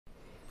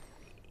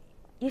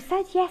You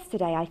said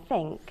yesterday, I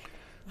think,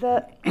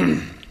 that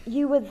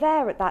you were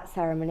there at that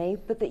ceremony,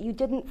 but that you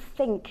didn't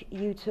think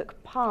you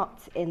took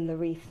part in the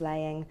wreath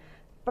laying.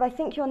 But I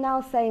think you're now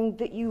saying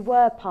that you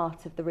were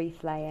part of the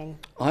wreath laying.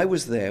 I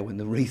was there when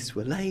the wreaths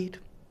were laid.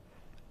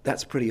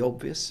 That's pretty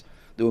obvious.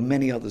 There were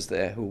many others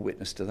there who were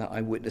witness to that.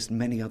 I witnessed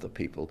many other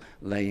people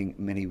laying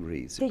many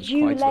wreaths. Did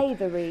you lay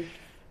the wreath?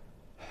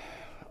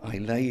 I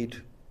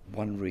laid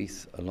one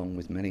wreath along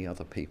with many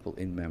other people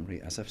in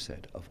memory, as I've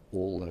said, of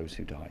all those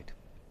who died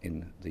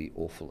in the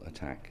awful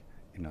attack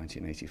in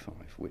 1985,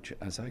 which,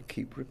 as I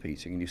keep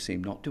repeating, and you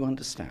seem not to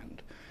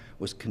understand,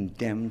 was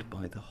condemned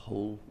by the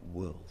whole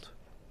world.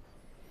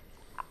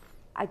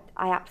 I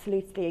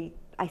absolutely,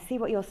 I see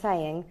what you're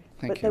saying,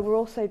 Thank but you. there were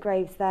also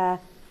graves there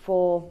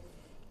for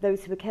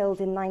those who were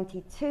killed in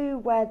 92,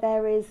 where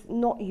there is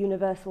not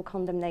universal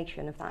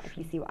condemnation of that, if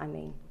you see what I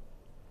mean.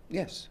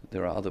 Yes,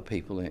 there are other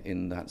people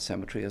in that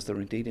cemetery, as there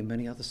are indeed in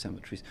many other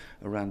cemeteries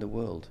around the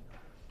world.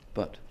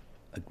 But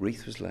a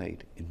wreath was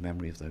laid in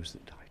memory of those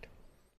that died.